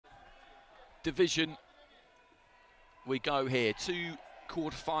division we go here. 2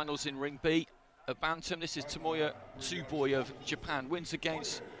 quarterfinals in Ring B. At Bantam, this is Tomoya TSUBOI of Japan. Wins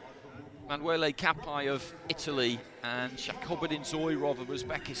against Manuele Capai of Italy and Shakobadin Zoirov of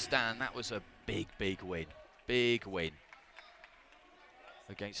Uzbekistan. That was a big, big win. Big win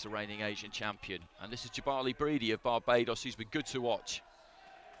against the reigning Asian champion. And this is Jabali BREEDY of Barbados, who's been good to watch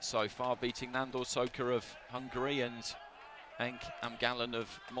so far, beating Nandor Soka of Hungary and Henk Amgalan of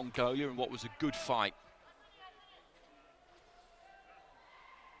Mongolia in what was a good fight.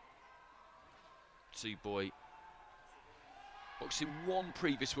 TSUBOI boxing 1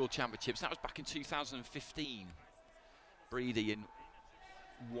 previous World Championships. That was back in 2015. BREEDY in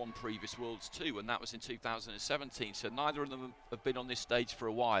 1 previous Worlds too, and that was in 2017. So neither of them have been on this stage for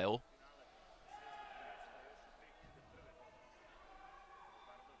a while.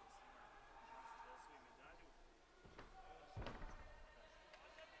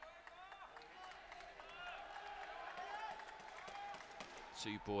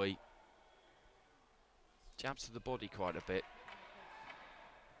 TSUBOI jabs to the body quite a bit.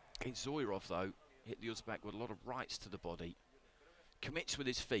 Against Zoirov though, hit the Uzbek with a lot of rights to the body. Commits with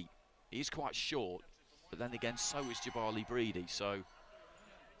his feet. He's quite short, but then again so is Jabali BREEDY. So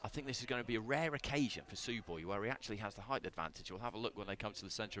I think this is going to be a rare occasion for TSUBOI where he actually has the height advantage. We'll have a look when they come to the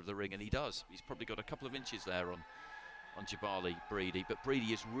centre of the ring, and he does. He's probably got a couple of inches there on Jabali BREEDY, but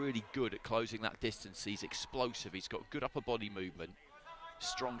BREEDY is really good at closing that distance. He's explosive, he's got good upper body movement,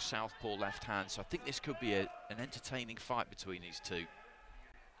 strong southpaw left hand, so I think this could be an entertaining fight between these two.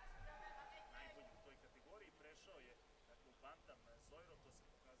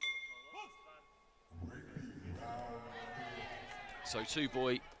 So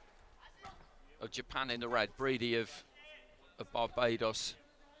TSUBOI of Japan in the red, BREEDY of Barbados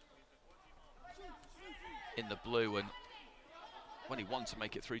in the blue, and when he won to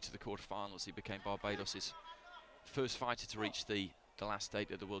make it through to the quarterfinals, he became Barbados's first fighter to reach the last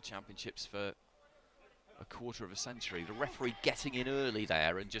stage of the World Championships for a quarter of a century. The referee getting in early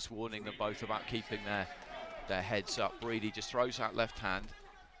there and just warning them both about keeping their heads up. BREEDY just throws out left hand.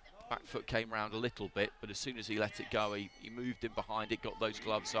 Back foot came round a little bit, but as soon as he let it go, he moved in behind it, got those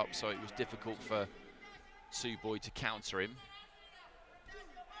gloves up, so it was difficult for TSUBOI to counter him.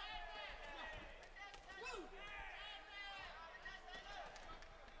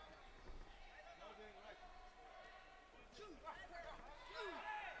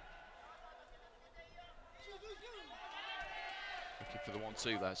 Looking for the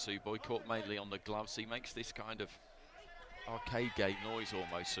 1-2 there, TSUBOI, caught mainly on the gloves. He makes this kind of arcade game noise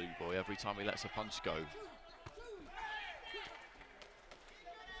almost, TSUBOI, every time he lets a punch go.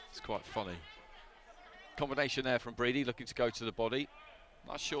 It's quite funny. Combination there from BREEDY, looking to go to the body.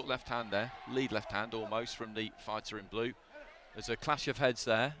 Nice short left hand there, lead left hand almost from the fighter in blue. There's a clash of heads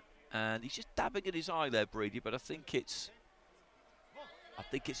there, and he's just dabbing at his eye there, BREEDY, but I think it's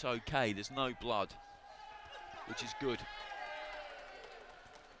okay. There's no blood, which is good.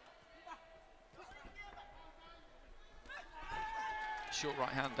 Short right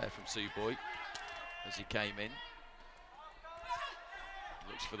hand there from TSUBOI as he came in.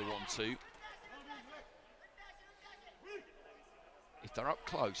 Looks for the 1-2. If they're up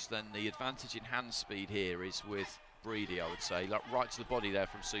close, then the advantage in hand speed here is with BREEDY, I would say. Like right to the body there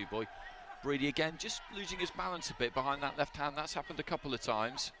from TSUBOI. BREEDY again just losing his balance a bit behind that left hand. That's happened a couple of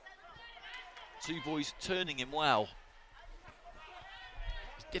times. TSUBOI's turning him well.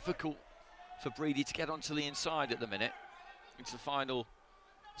 It's difficult for BREEDY to get onto the inside at the minute. Into the final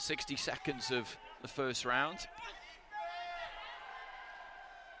 60 seconds of the first round.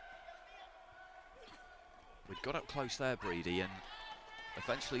 We'd got up close there, BREEDY, and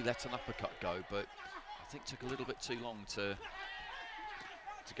eventually let an uppercut go, but I think took a little bit too long to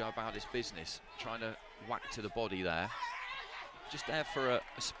go about his business, trying to whack to the body there. Just there for a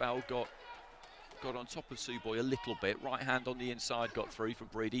spell, got on top of TSUBOI a little bit. Right hand on the inside got through from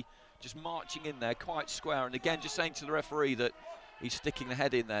BREEDY. Just marching in there, quite square, and again just saying to the referee that he's sticking the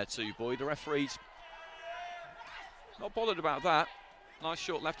head in there, TSUBOI. The referee's not bothered about that. Nice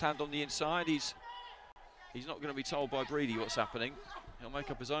short left hand on the inside. He's not going to be told by BREEDY what's happening. He'll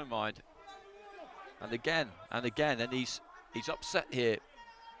make up his own mind. And again, and he's upset here,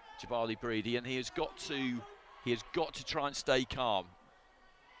 Jabali BREEDY, and he has got to try and stay calm.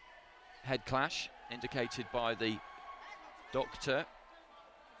 Head clash indicated by the doctor.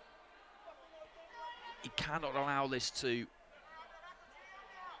 He cannot allow this to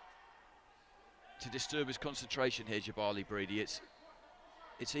disturb his concentration here, Jabali BREEDY.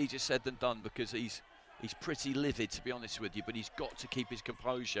 It's easier said than done because he's pretty livid, to be honest with you, but he's got to keep his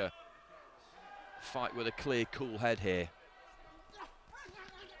composure. Fight with a clear, cool head here.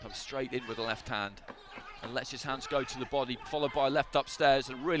 Comes straight in with the left hand and lets his hands go to the body, followed by left upstairs,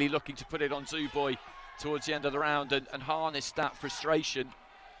 and really looking to put it on TSUBOI towards the end of the round and harness that frustration.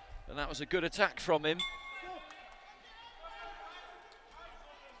 And that was a good attack from him.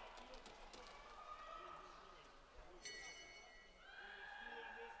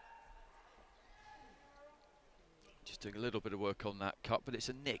 Just doing a little bit of work on that cut, but it's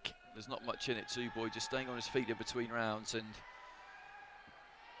a nick. There's not much in it. TSUBOI just staying on his feet in between rounds, and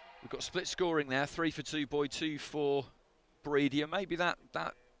we've got split scoring there, 3 for TSUBOI, 2 for BREEDY, and maybe that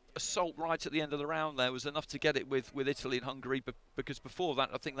assault right at the end of the round there was enough to get it with Italy and Hungary, but because before that,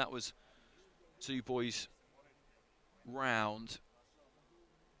 I think that was TSUBOI's round.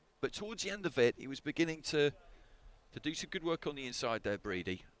 But towards the end of it, he was beginning to do some good work on the inside there,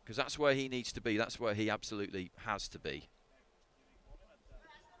 BREEDY, because that's where he needs to be. That's where he absolutely has to be.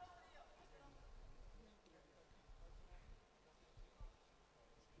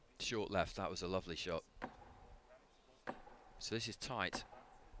 Short left, that was a lovely shot. So this is tight.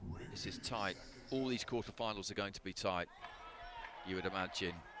 This is tight. All these quarterfinals are going to be tight, you would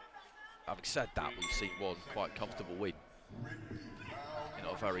imagine. Having said that, we've seen one quite comfortable win in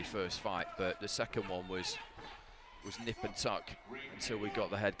our very first fight, but the second one was nip and tuck until we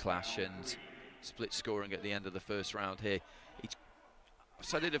got the head clash and split scoring at the end of the first round here. I've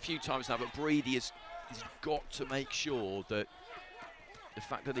said it a few times now, but BREEDY has got to make sure that the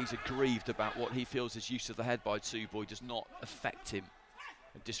fact that he's aggrieved about what he feels is use of the head by TSUBOI does not affect him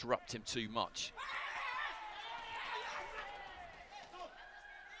and disrupt him too much.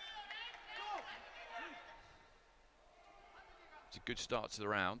 It's a good start to the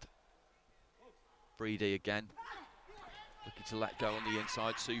round. BREEDY again, looking to let go on the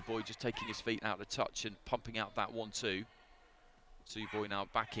inside. TSUBOI just taking his feet out of touch and pumping out that 1-2. TSUBOI now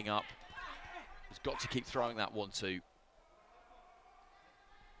backing up. He's got to keep throwing that 1-2.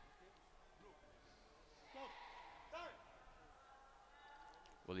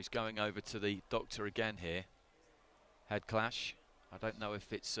 Well, he's going over to the doctor again here. Head clash. I don't know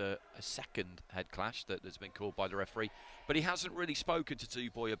if it's a second head clash that's been called by the referee, but he hasn't really spoken to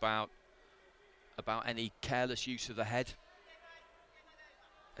TSUBOI about any careless use of the head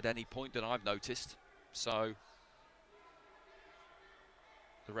at any point that I've noticed. So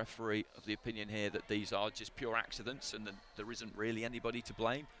the referee of the opinion here that these are just pure accidents and that there isn't really anybody to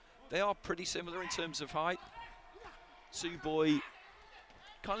blame. They are pretty similar in terms of height. TSUBOI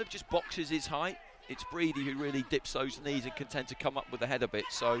kind of just boxes his height. It's BREEDY who really dips those knees and can tend to come up with the head a bit.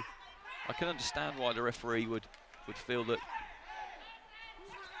 So I can understand why the referee would feel that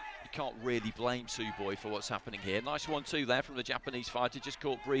you can't really blame TSUBOI for what's happening here. Nice 1-2 there from the Japanese fighter. Just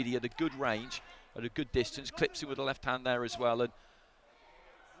caught BREEDY at a good range, at a good distance. Clips him with the left hand there as well. And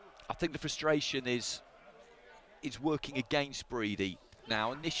I think the frustration is working against BREEDY.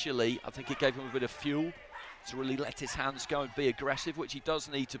 Now, initially, I think it gave him a bit of fuel to really let his hands go and be aggressive, which he does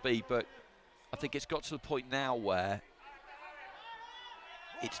need to be, but I think it's got to the point now where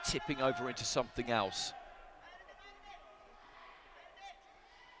it's tipping over into something else.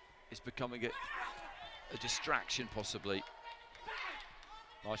 It's becoming a distraction, possibly.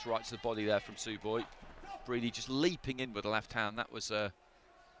 Nice right to the body there from TSUBOI. BREEDY just leaping in with the left hand. That was a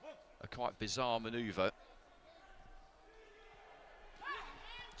quite bizarre manoeuvre.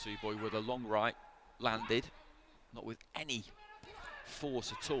 TSUBOI with a long right. Landed, not with any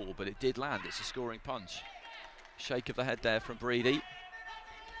force at all, but it did land. It's a scoring punch. Shake of the head there from BREEDY.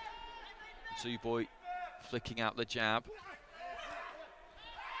 TSUBOI flicking out the jab.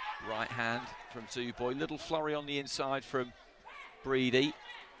 Right hand from TSUBOI. Little flurry on the inside from BREEDY.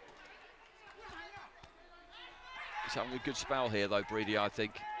 He's having a good spell here though, BREEDY, I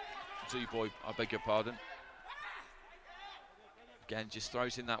think. TSUBOI, I beg your pardon. Again, just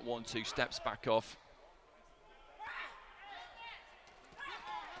throws in that 1-2, steps back off.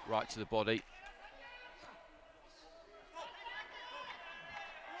 Right to the body.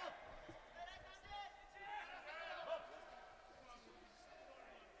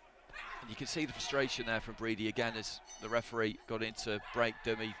 And you can see the frustration there from BREEDY again as the referee got into break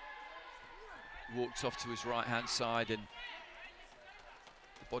them. He walked off to his right-hand side, and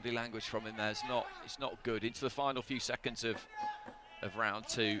the body language from him there is it's not good. Into the final few seconds of round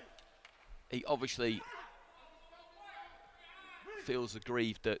two, he obviously feels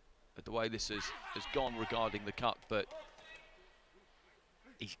aggrieved at the way this has gone regarding the cut, but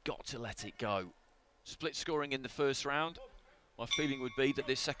he's got to let it go. Split scoring in the first round. My feeling would be that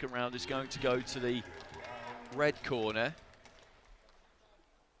this second round is going to go to the red corner.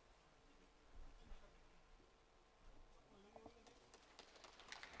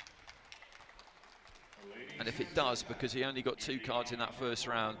 And if it does, because he only got 2 cards in that first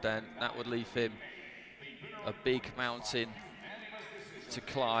round, then that would leave him a big mountain to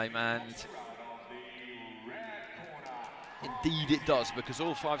climb, and indeed it does, because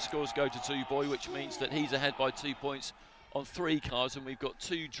all 5 scores go to TSUBOI, which means that he's ahead by 2 points on 3 cards, and we've got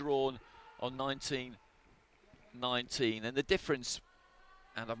 2 drawn on 19-19. And the difference,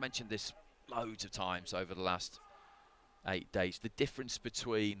 and I've mentioned this loads of times over the last 8 days, the difference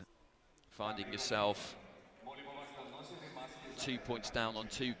between finding yourself 2 points down on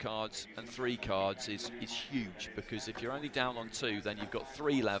 2 cards and 3 cards is huge, because if you're only down on 2, then you've got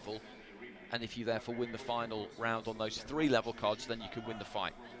 3 level, and if you therefore win the final round on those 3 level cards, then you can win the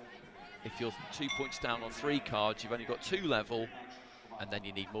fight. If you're 2 points down on 3 cards, you've only got 2 level, and then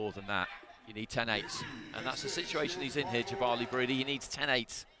you need more than that. You need 10-8s, and that's the situation he's in here, Jabali BREEDY. He needs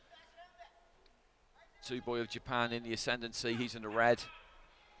 10-8s. TSUBOI of Japan in the ascendancy, he's in the red.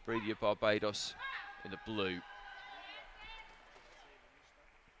 BREEDY of Barbados in the blue.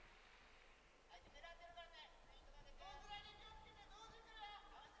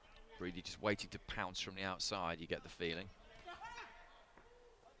 BREEDY just waiting to pounce from the outside, you get the feeling.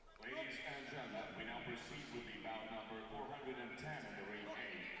 Ladies and gentlemen, we now proceed with the bout number 410 in the ring A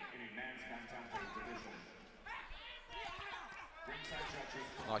in a men's Bantamweight division.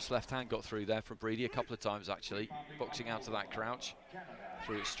 Nice left hand got through there from BREEDY a couple of times actually, boxing out of that crouch.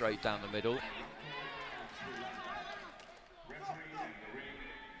 Threw it straight down the middle.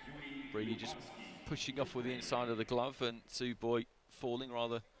 BREEDY just pushing off with the inside of the glove, and TSUBOI falling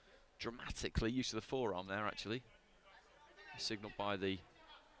rather dramatically. Use of the forearm there actually. Signalled by the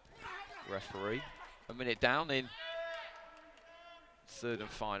referee. A minute down in 3rd and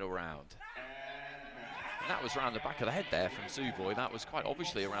final round. And that was around the back of the head there from TSUBOI. That was quite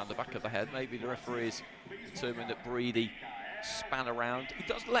obviously around the back of the head. Maybe the referee is determined that BREEDY span around. He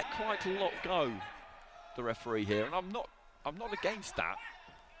does let quite a lot go, the referee here, and I'm not against that.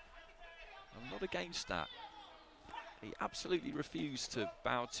 I'm not against that. He absolutely refused to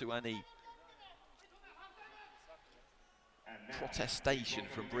bow to any protestation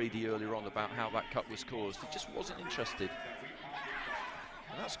from BREEDY earlier on about how that cut was caused. He just wasn't interested.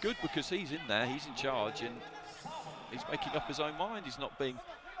 And that's good, because he's in there, he's in charge, and he's making up his own mind. He's not being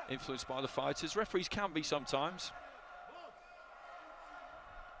influenced by the fighters. Referees can be sometimes.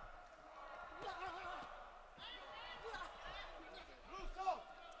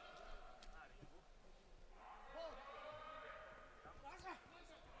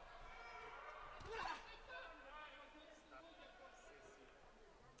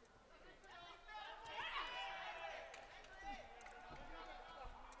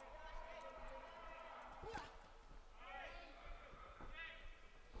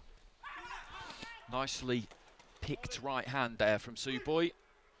 Nicely picked right hand there from TSUBOI,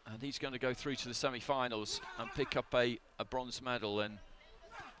 and he's going to go through to the semi-finals and pick up a bronze medal, and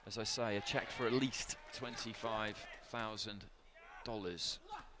as I say, a check for at least $25,000.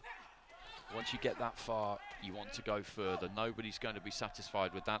 Once you get that far, you want to go further. Nobody's going to be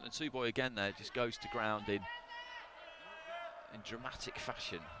satisfied with that, and TSUBOI again there just goes to ground in dramatic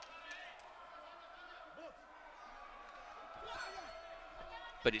fashion.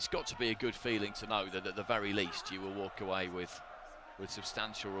 But it's got to be a good feeling to know that at the very least you will walk away with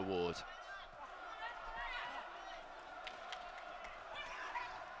substantial reward.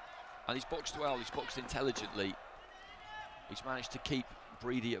 And he's boxed well, he's boxed intelligently. He's managed to keep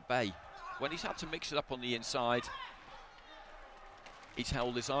BREEDY at bay. When he's had to mix it up on the inside, he's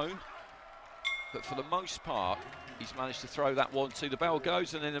held his own. But for the most part, he's managed to throw that 1-2. The bell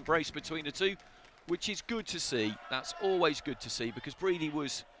goes and then embrace between the two, which is good to see. That's always good to see, because BREEDY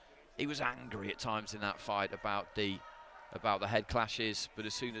was angry at times in that fight about the head clashes, but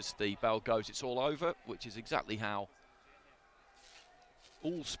as soon as the bell goes, it's all over, which is exactly how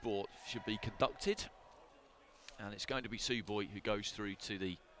all sport should be conducted. And it's going to be TSUBOI who goes through to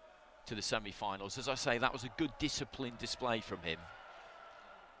the semi-finals. As I say, that was a good disciplined display from him.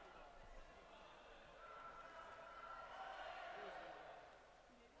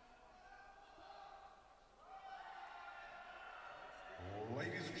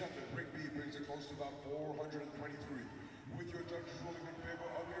 Ladies and gentlemen, Ring B brings it close to about 423. With your judges ruling in favor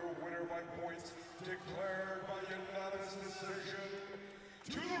of your winner by points, declared by unanimous decision.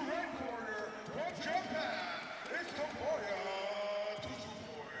 To the red corner, from Japan, it's Tomoya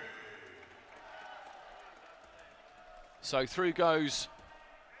TSUBOI. So through goes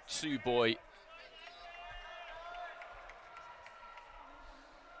TSUBOI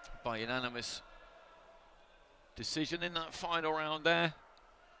by unanimous decision in that final round there.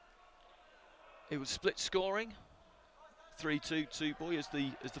 It was split scoring, 3-2 TSUBOI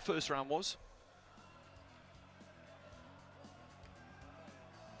as the first round was.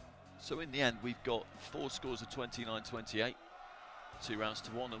 So in the end, we've got 4 scores of 29-28, 2 rounds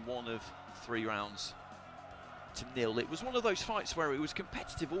to 1 and 1 of 3 rounds to 0. It was one of those fights where it was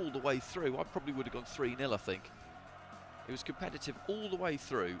competitive all the way through. I probably would have gone 3-0, I think. It was competitive all the way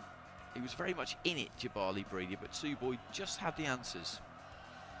through. He was very much in it, Jabali, Breedy, but TSUBOI just had the answers.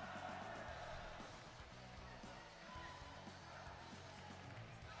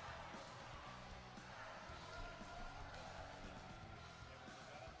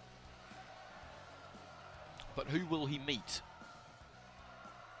 But who will he meet